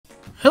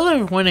Hello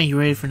everyone, are you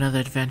ready for another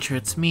adventure?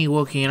 It's me,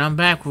 Wookie, and I'm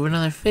back with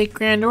another Fake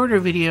Grand Order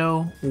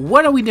video.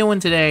 What are we doing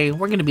today?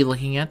 We're going to be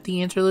looking at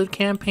the Interlude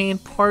Campaign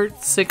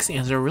Part 6.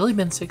 Has there really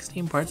been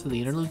 16 parts of the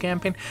Interlude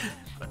Campaign?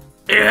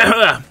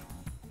 I'm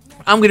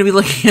going to be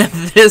looking at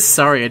this,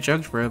 sorry I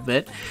choked for a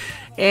bit,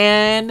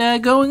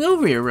 and going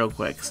over here real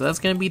quick. So that's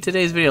going to be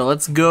today's video.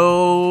 Let's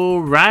go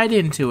right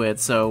into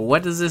it. So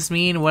what does this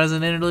mean? What is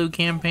an Interlude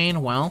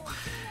Campaign? Well,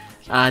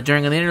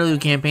 during an Interlude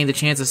Campaign, the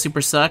chance of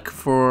Super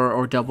Suck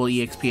or double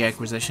EXP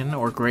acquisition,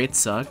 or Great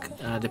Suck,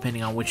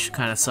 depending on which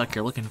kind of suck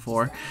you're looking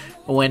for,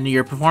 when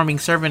you're performing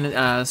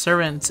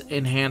servant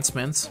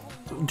enhancements.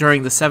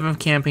 During the 7th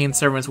campaign,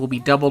 servants will be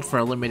doubled for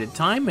a limited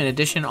time. In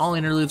addition, all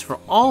interludes for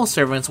all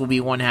servants will be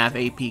 1/2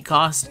 AP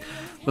cost.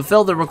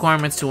 Fulfill the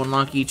requirements to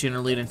unlock each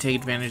interlude and take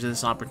advantage of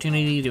this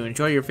opportunity to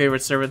enjoy your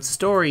favorite servant's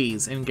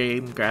stories.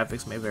 In-game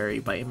graphics may vary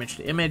by image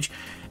to image,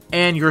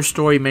 and your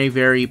story may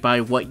vary by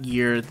what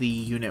year the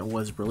unit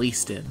was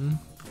released in,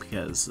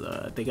 because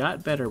they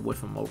got better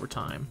with them over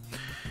time.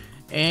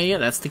 And yeah,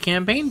 that's the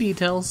campaign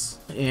details,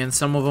 and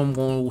some of them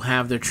will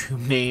have their true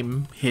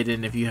name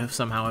hidden if you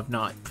somehow have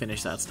not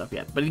finished that stuff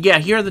yet. But yeah,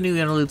 here are the new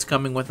interludes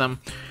coming with them.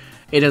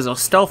 It is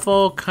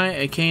Astolfo,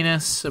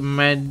 Canis,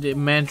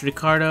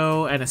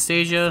 Mandricardo,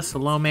 Anastasia,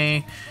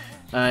 Salome,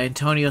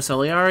 Antonio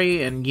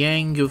Salieri, and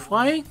Yang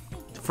Gufai.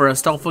 For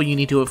Astolfo, you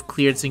need to have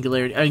cleared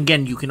Singularity.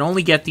 Again, you can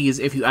only get these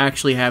if you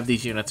actually have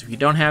these units. If you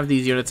don't have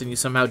these units and you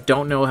somehow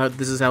don't know how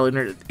this is how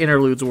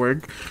interludes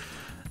work,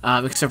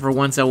 except for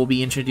ones that will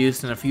be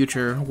introduced in the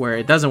future where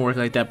it doesn't work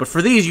like that. But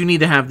for these, you need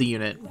to have the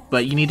unit.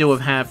 But you need to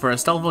have for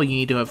Astolfo, you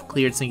need to have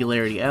cleared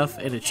Singularity F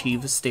and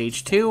achieve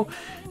Stage 2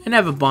 and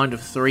have a bond of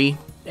 3.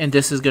 And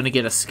this is going to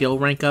get a skill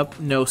rank up,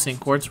 no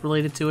sync quartz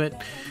related to it.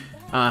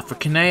 For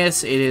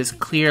Canis, it is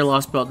clear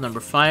Lost Belt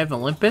number 5,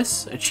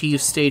 Olympus,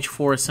 achieve Stage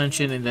 4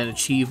 Ascension, and then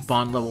achieve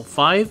Bond level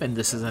 5, and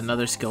this is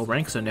another skill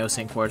rank, so no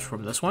sync quartz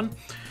from this one.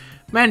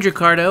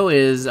 Mandricardo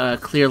is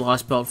clear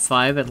Lost Belt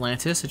 5,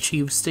 Atlantis,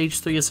 achieve Stage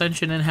 3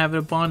 Ascension, and have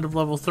a Bond of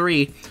level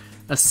 3,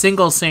 a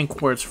single sync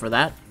quartz for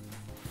that.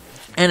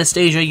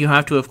 Anastasia, you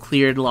have to have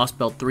cleared Lost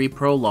Belt 3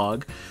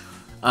 Prologue,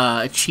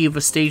 achieve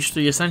a Stage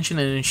 3 Ascension,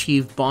 and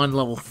achieve Bond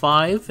level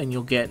 5, and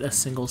you'll get a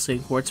single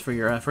sync quartz for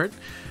your effort.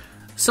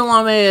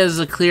 Salome is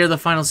clear the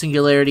final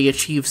singularity,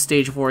 achieve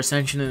Stage 4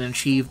 Ascension, and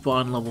achieve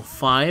Bond level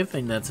 5,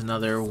 and that's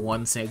another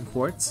 1 sync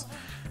quartz.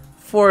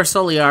 For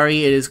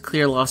Salieri, it is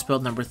clear Lost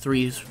Belt number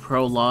 3's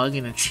Prologue,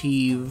 and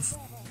achieve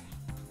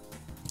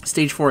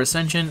Stage 4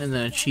 Ascension, and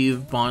then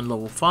achieve Bond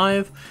level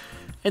 5.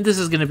 And this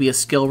is going to be a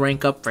skill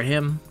rank up for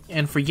him.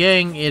 And for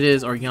Yang, it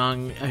is, or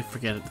Yang, I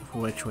forget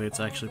which way it's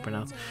actually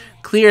pronounced.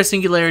 Clear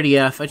Singularity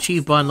F,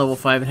 achieve Bond level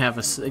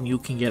 5, and you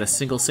can get a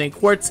single sync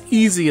quartz,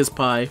 easy as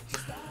pie.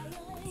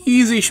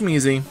 Easy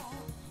schmeezy.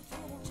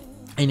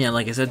 And yeah,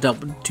 like I said,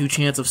 2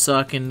 chance of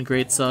suck and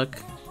great suck.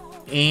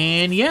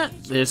 And yeah,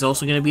 there's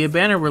also going to be a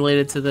banner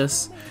related to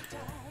this.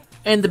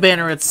 And the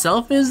banner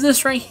itself is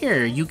this right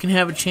here. You can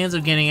have a chance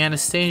of getting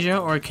Anastasia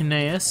or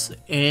Canis,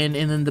 and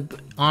then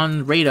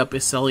on rate up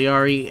is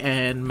Salieri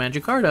and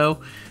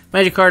Mandricardo.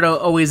 Mandricardo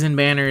always in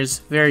banners,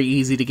 very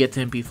easy to get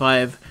to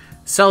MP5.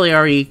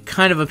 Salieri,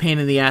 kind of a pain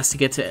in the ass to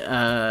get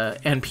to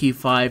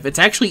NP5. It's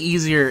actually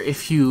easier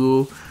if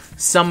you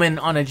summon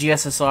on a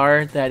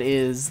GSSR that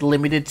is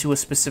limited to a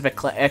specific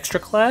extra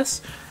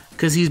class,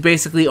 because he's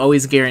basically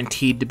always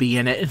guaranteed to be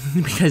in it,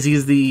 because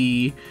he's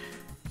the,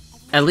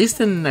 at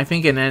least in, I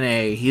think in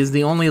NA, he's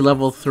the only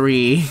level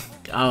 3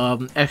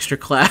 extra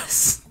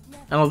class.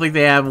 I don't think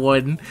they have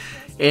one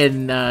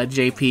in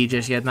JP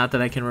just yet, not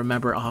that I can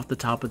remember off the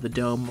top of the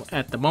dome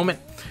at the moment.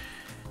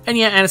 And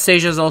yeah,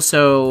 Anastasia is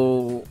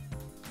also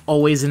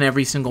always in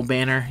every single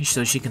banner,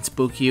 so she can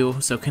spook you.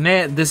 So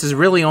this is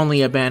really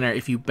only a banner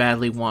if you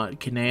badly want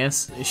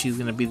Canis. She's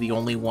going to be the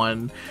only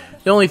one,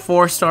 the only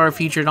 4-star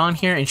featured on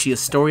here, and she is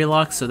story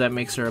locked, so that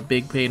makes her a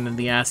big pain in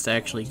the ass to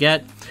actually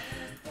get.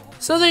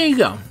 So there you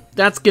go.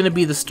 That's going to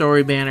be the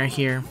story banner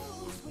here.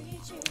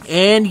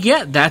 And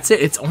yeah, that's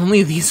it. It's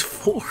only these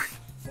 4.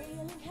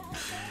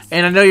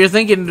 And I know you're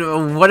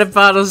thinking, what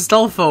about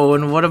Astolfo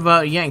and what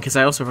about Yang? Because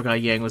I also forgot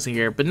Yang was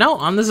here. But no,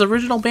 on this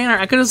original banner,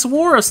 I could have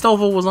swore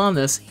Astolfo was on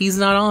this. He's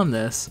not on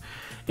this.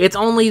 It's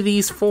only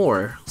these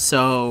 4.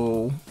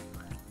 So,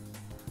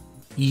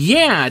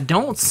 yeah,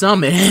 don't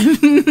summon.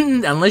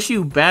 Unless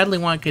you badly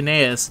want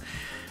Canis.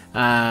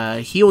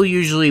 He will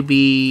usually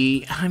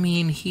be, I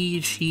mean,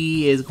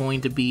 she is going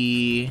to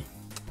be,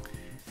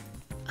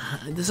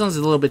 this one's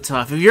a little bit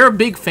tough. If you're a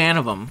big fan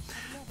of him,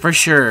 for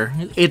sure.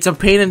 It's a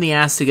pain in the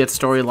ass to get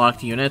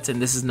story-locked units,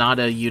 and this is not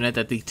a unit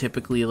that they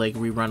typically, like,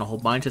 rerun a whole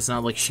bunch. It's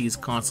not like she's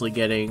constantly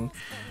getting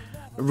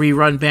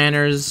rerun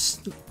banners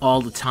all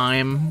the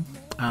time.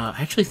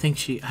 I actually think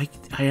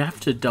I have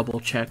to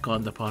double-check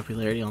on the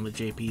popularity on the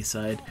JP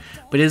side,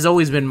 but it has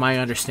always been my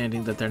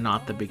understanding that they're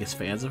not the biggest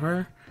fans of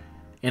her.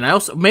 And I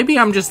also, maybe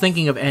I'm just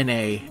thinking of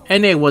NA.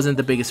 NA wasn't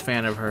the biggest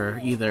fan of her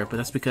either, but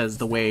that's because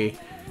the way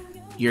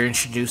you're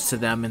introduced to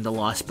them in the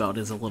Lost Belt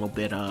is a little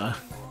bit,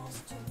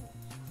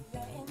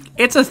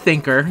 it's a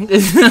thinker.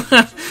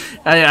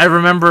 I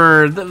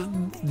remember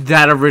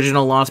that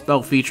original Lost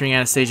Belt featuring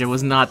Anastasia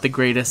was not the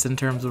greatest in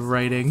terms of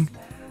writing.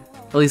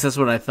 At least that's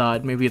what I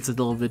thought. Maybe it's a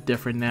little bit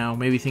different now.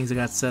 Maybe things have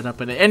got set up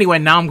in it. Anyway,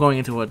 now I'm going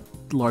into a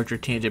larger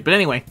tangent. But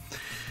anyway,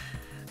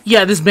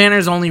 yeah, this banner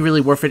is only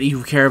really worth it if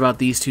you care about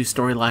these two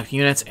story lock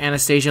units.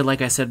 Anastasia,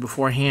 like I said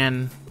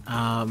beforehand,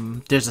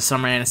 there's a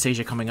Summer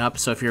Anastasia coming up.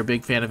 So if you're a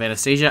big fan of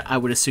Anastasia, I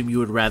would assume you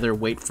would rather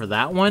wait for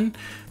that one.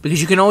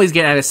 Because you can always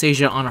get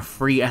Anastasia on a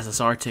free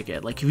SSR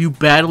ticket. Like, if you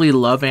badly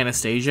love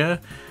Anastasia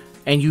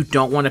and you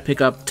don't want to pick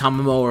up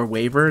Tamamo or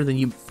Waver, then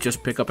you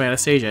just pick up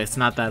Anastasia. It's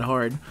not that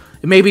hard.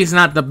 Maybe it's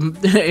not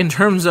the, in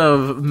terms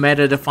of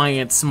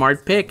meta-defiant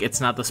smart pick,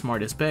 it's not the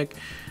smartest pick.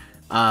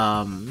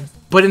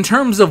 But in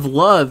terms of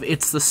love,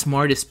 it's the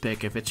smartest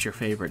pick if it's your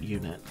favorite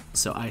unit.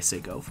 So I say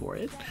go for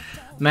it.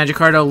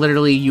 Magikarp,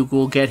 literally, you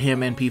will get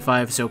him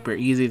NP5 super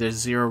easy. There's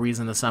zero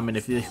reason to summon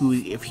if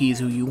he's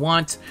who you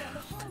want.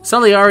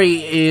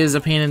 Saliari is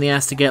a pain in the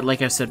ass to get,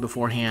 like I've said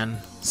beforehand.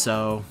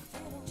 So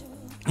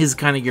he's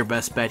kind of your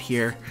best bet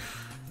here.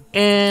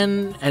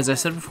 And as I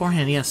said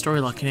beforehand, yeah,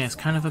 Storylock NA is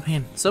kind of a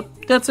pain. So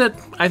that's it.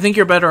 I think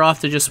you're better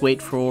off to just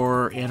wait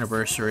for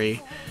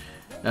Anniversary.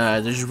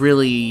 There's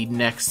really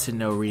next to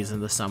no reason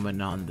to summon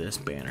on this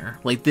banner.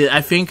 Like, I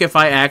think if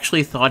I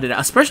actually thought it out,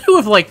 especially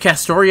with, like,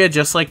 Castoria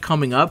just, like,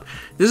 coming up,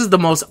 this is the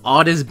most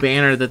oddest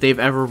banner that they've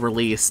ever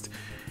released.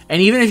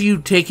 And even if you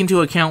take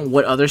into account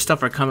what other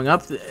stuff are coming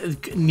up,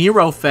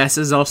 Nero Fest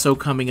is also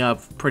coming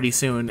up pretty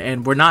soon,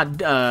 and we're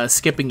not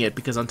skipping it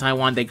because on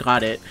Taiwan they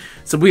got it.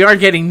 So we are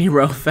getting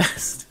Nero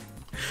Fest.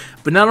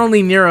 But not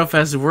only Nero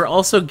Fest, we're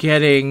also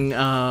getting,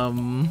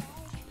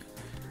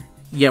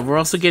 yeah, we're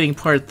also getting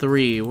Part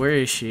 3. Where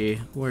is she?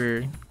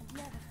 We're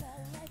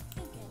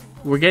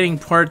getting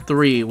Part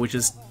 3, which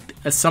is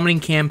a Summoning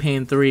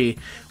Campaign 3,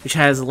 which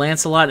has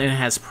Lancelot and it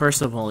has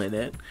Percival in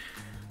it.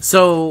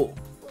 So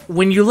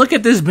when you look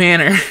at this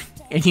banner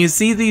and you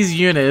see these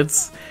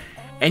units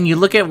and you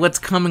look at what's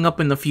coming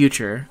up in the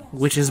future,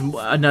 which is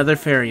another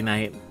Fairy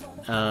Knight,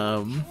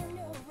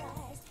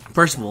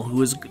 Percival,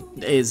 who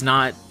is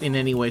not in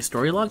any way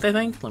story-locked, I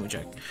think? Let me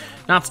check.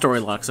 Not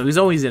story-locked, so he's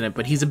always in it,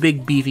 but he's a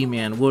big, beefy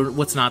man.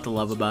 What's not to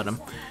love about him?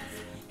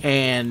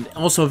 And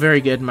also very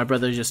good, my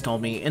brother just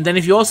told me. And then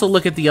if you also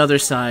look at the other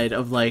side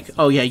of, like,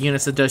 oh yeah,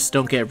 units that just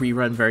don't get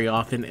rerun very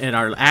often and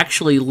are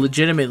actually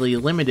legitimately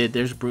limited,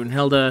 there's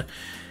Brunhilde,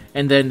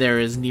 and then there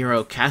is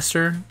Nero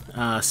Caster,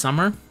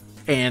 Summer.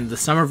 And the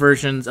summer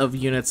versions of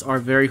units are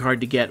very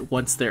hard to get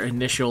once their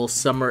initial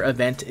summer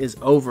event is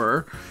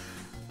over.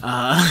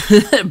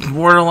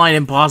 Borderline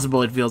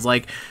impossible, it feels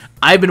like.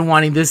 I've been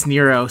wanting this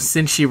Nero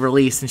since she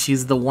released, and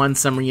she's the one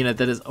summer unit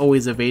that has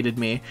always evaded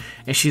me.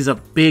 And she's a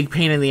big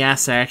pain in the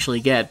ass to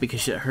actually get,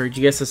 because her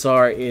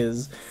GSSR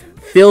is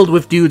filled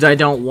with dudes I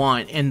don't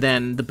want, and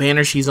then the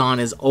banner she's on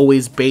is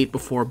always bait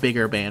before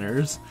bigger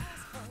banners.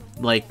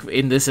 Like,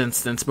 in this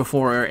instance,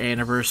 before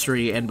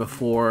Anniversary and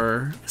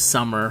before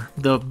Summer,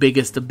 the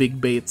biggest of big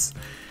baits.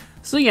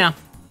 So yeah,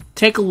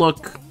 take a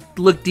look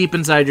deep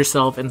inside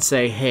yourself and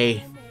say,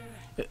 hey,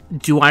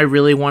 do I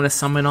really want to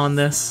summon on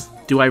this?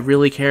 Do I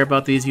really care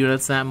about these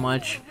units that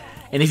much?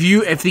 And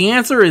if the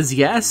answer is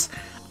yes,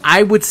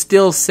 I would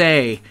still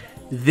say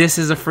this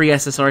is a free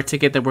SSR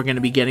ticket that we're going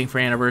to be getting for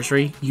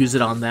Anniversary. Use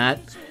it on that.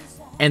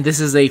 And this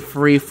is a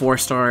free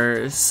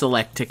 4-star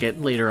select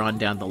ticket later on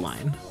down the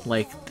line.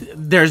 Like,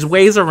 there's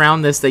ways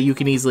around this that you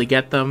can easily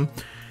get them.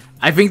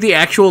 I think the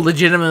actual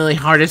legitimately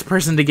hardest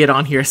person to get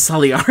on here is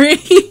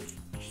Saliari.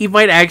 He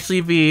might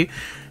actually be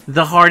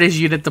the hardest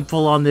unit to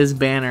pull on this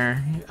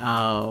banner,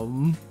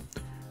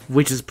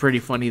 which is pretty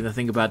funny to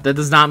think about. That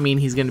does not mean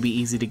he's going to be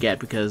easy to get,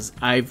 because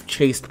I've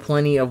chased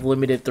plenty of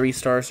limited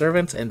 3-star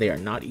servants, and they are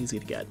not easy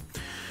to get.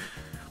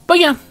 But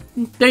yeah,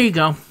 there you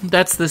go.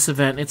 That's this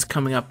event. It's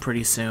coming up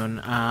pretty soon.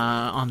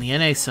 On the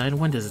NA side,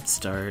 when does it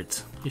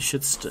start? It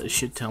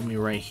should tell me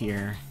right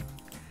here.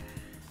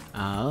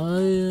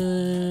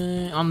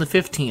 On the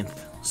 15th.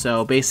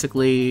 So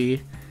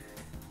basically,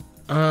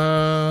 in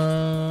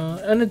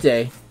a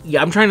day.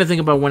 Yeah, I'm trying to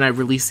think about when I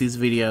release these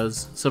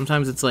videos.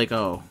 Sometimes it's like,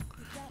 oh,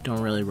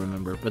 don't really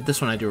remember. But this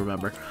one I do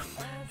remember.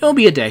 It'll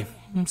be a day.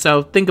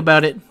 So think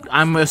about it.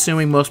 I'm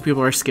assuming most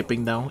people are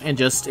skipping though. And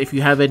just, if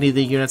you have any of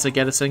the units that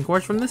get a send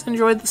course from this,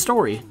 enjoy the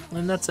story.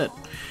 And that's it.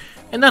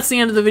 And that's the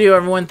end of the video,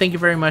 everyone. Thank you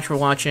very much for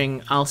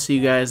watching. I'll see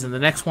you guys in the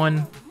next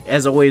one.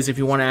 As always, if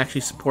you want to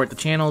actually support the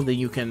channel, then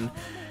you can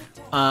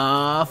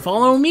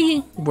follow me,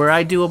 where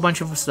I do a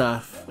bunch of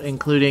stuff,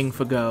 including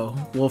Fgo.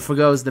 Well,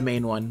 Fgo is the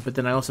main one, but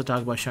then I also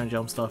talk about Shonen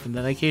Jump stuff, and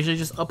then I occasionally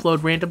just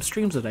upload random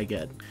streams that I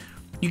get.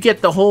 You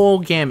get the whole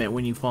gamut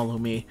when you follow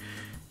me.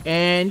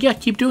 And yeah,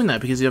 keep doing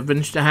that, because I've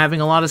been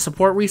having a lot of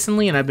support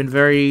recently, and I've been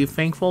very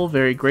thankful,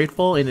 very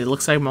grateful, and it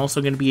looks like I'm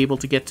also going to be able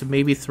to get to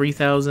maybe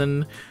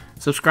 3,000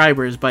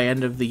 subscribers by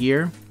end of the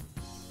year,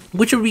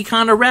 which would be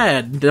kind of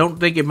rad. Don't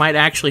think it might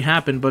actually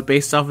happen, but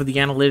based off of the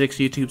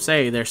analytics YouTube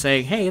say, they're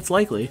saying, hey, it's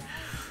likely.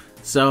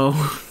 So,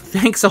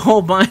 thanks a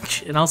whole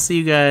bunch, and I'll see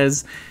you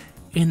guys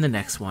in the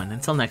next one.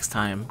 Until next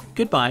time,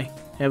 goodbye,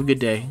 have a good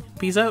day,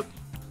 peace out.